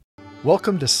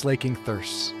Welcome to Slaking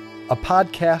Thirsts, a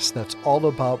podcast that's all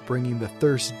about bringing the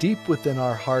thirst deep within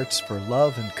our hearts for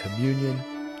love and communion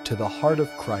to the heart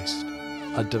of Christ,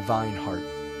 a divine heart,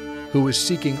 who is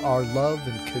seeking our love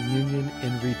and communion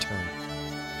in return.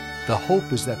 The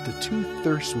hope is that the two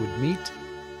thirsts would meet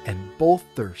and both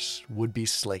thirsts would be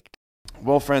slaked.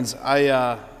 Well, friends,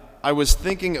 I was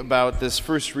thinking about this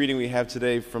first reading we have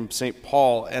today from St.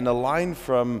 Paul, and a line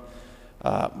from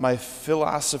my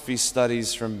philosophy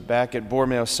studies from back at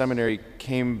Borromeo Seminary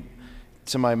came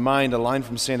to my mind, a line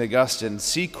from St. Augustine,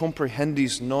 Si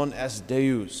comprehendis non est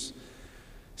Deus.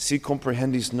 Si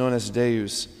comprehendis non est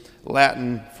Deus.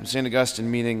 Latin from St. Augustine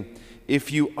meaning,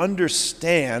 if you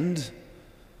understand,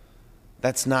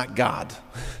 that's not God.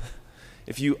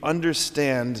 If you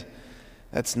understand,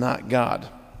 that's not God.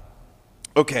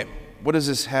 Okay, what does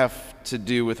this have to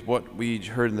do with what we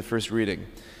heard in the first reading?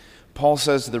 Paul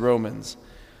says to the Romans,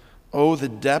 "Oh, the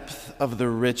depth of the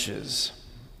riches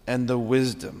and the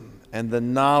wisdom and the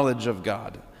knowledge of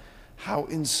God. How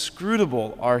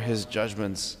inscrutable are his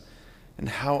judgments and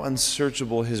how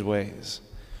unsearchable his ways."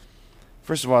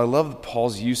 First of all, I love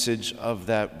Paul's usage of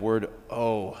that word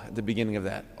 "oh" at the beginning of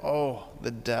that. Oh, the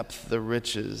depth, the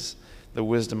riches, the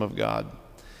wisdom of God.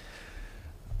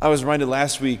 I was reminded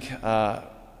last week,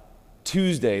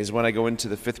 Tuesdays when I go into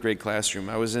the fifth grade classroom.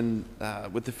 I was in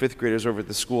with the fifth graders over at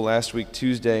the school last week,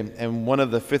 Tuesday, and one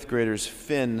of the fifth graders,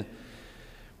 Finn,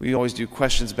 we always do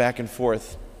questions back and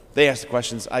forth. They ask the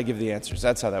questions, I give the answers.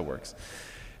 That's how that works.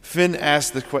 Finn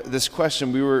asked this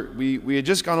question. We had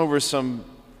just gone over some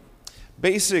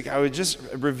basic, I had just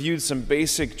reviewed some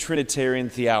basic Trinitarian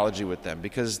theology with them,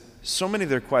 because so many of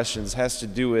their questions has to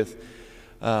do with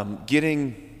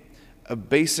getting a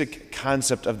basic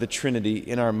concept of the Trinity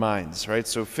in our minds, right?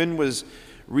 So Finn was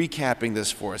recapping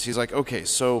this for us. He's like, okay,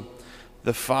 so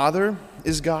the Father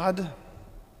is God?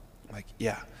 I'm like,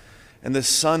 yeah. And the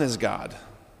Son is God?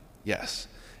 Yes.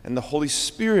 And the Holy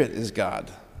Spirit is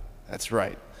God? That's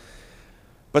right.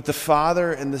 But the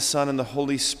Father and the Son and the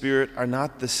Holy Spirit are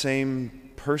not the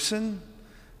same person?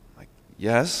 I'm like,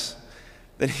 yes.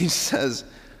 Then he says,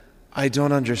 I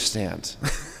don't understand.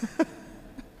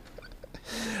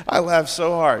 I laughed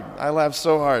so hard.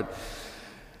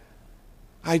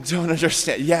 I don't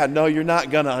understand. Yeah, no, you're not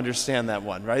going to understand that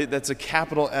one, right? That's a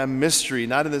capital M mystery,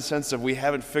 not in the sense of we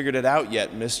haven't figured it out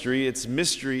yet mystery. It's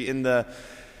mystery in the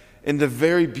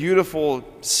very beautiful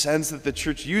sense that the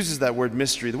church uses that word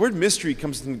mystery. The word mystery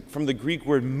comes from the Greek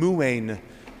word muein,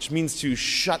 which means to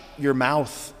shut your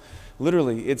mouth.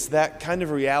 Literally, it's that kind of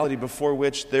reality before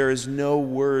which there is no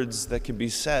words that can be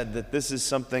said, that this is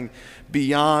something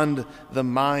beyond the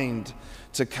mind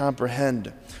to comprehend.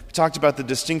 We talked about the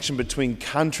distinction between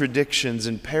contradictions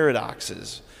and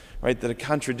paradoxes, right? That a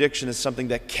contradiction is something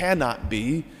that cannot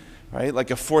be, right? Like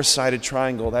a four-sided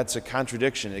triangle, that's a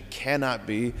contradiction. It cannot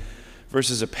be,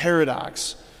 versus a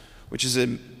paradox, which is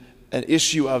an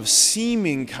issue of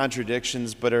seeming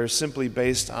contradictions but are simply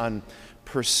based on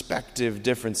perspective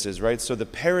differences, right? So the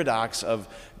paradox of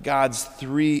God's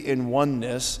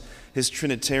three-in-oneness, his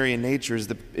Trinitarian nature, is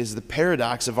the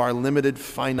paradox of our limited,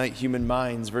 finite human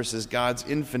minds versus God's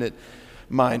infinite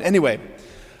mind. Anyway,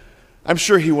 I'm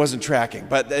sure he wasn't tracking,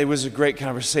 but it was a great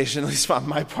conversation, at least on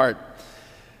my part.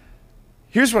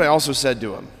 Here's what I also said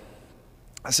to him.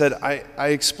 I said, I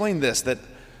explained this, that,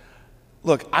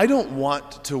 look, I don't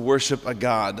want to worship a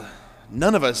God.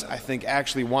 None of us, I think,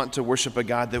 actually want to worship a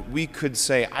God that we could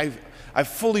say, I've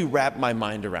fully wrapped my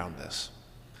mind around this.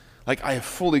 Like, I have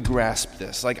fully grasped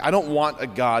this. Like, I don't want a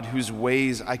God whose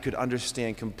ways I could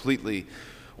understand completely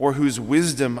or whose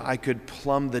wisdom I could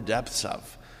plumb the depths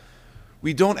of.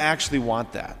 We don't actually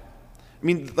want that. I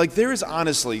mean, like, there is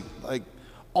honestly, like,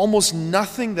 almost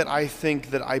nothing that I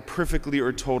think that I perfectly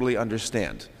or totally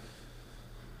understand.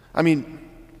 I mean,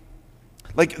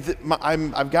 like,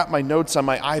 I've got my notes on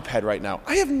my iPad right now.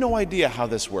 I have no idea how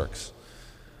this works.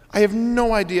 I have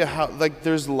no idea how, like,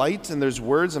 there's light and there's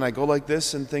words and I go like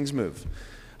this and things move.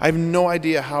 I have no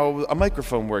idea how a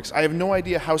microphone works. I have no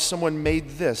idea how someone made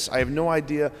this. I have no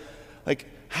idea, like,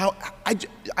 how, I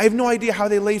have no idea how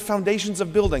they laid foundations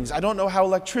of buildings. I don't know how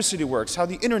electricity works, how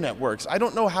the internet works. I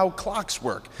don't know how clocks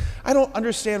work. I don't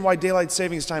understand why daylight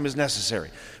savings time is necessary,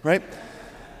 right?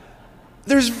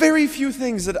 There's very few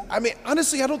things that, I mean,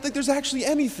 honestly, I don't think there's actually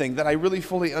anything that I really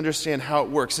fully understand how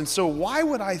it works. And so why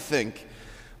would I think,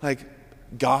 like,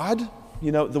 God,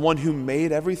 you know, the one who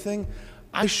made everything,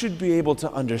 I should be able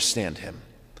to understand him?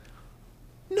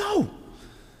 No,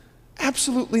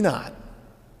 absolutely not.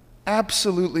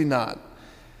 Absolutely not.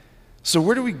 So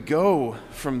where do we go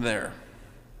from there?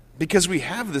 Because we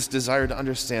have this desire to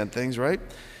understand things, right?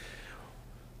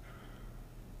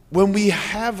 when we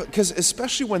have, because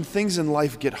especially when things in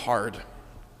life get hard,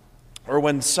 or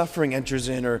when suffering enters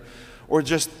in, or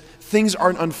just things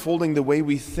aren't unfolding the way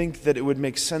we think that it would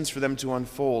make sense for them to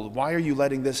unfold. Why are you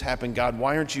letting this happen, God?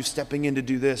 Why aren't you stepping in to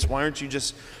do this? Why aren't you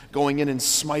just going in and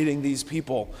smiting these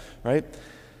people, right?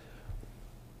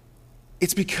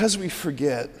 It's because we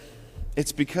forget.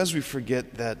 It's because we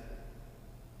forget that,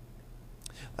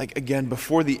 like, again,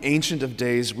 before the Ancient of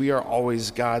Days, we are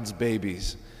always God's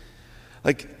babies.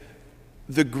 Like,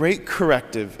 the great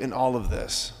corrective in all of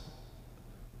this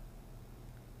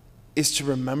is to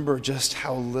remember just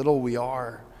how little we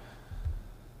are.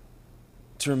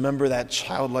 To remember that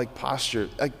childlike posture.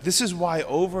 Like, this is why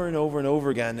over and over and over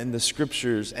again in the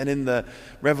scriptures and in the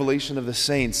revelation of the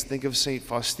saints, think of St.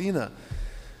 Faustina,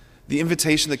 the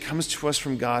invitation that comes to us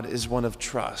from God is one of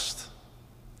trust.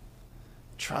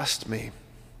 Trust me.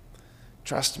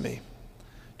 Trust me.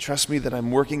 Trust me that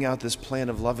I'm working out this plan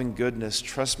of loving goodness.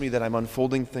 Trust me that I'm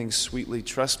unfolding things sweetly.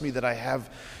 Trust me that I have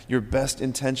your best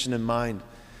intention in mind.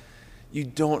 You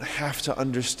don't have to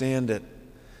understand it,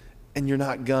 and you're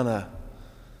not gonna.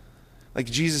 Like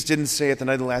Jesus didn't say at the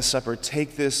night of the Last Supper,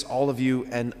 take this, all of you,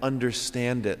 and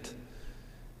understand it.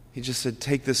 He just said,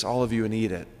 take this, all of you, and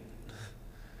eat it.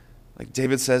 Like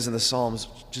David says in the Psalms,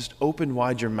 just open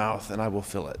wide your mouth and I will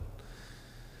fill it.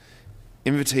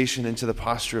 Invitation into the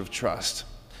posture of trust,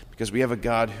 because we have a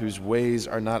God whose ways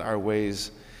are not our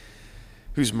ways,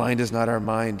 whose mind is not our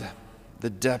mind. The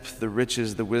depth, the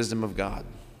riches, the wisdom of God,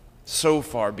 so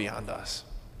far beyond us.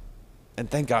 And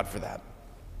thank God for that.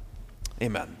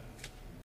 Amen.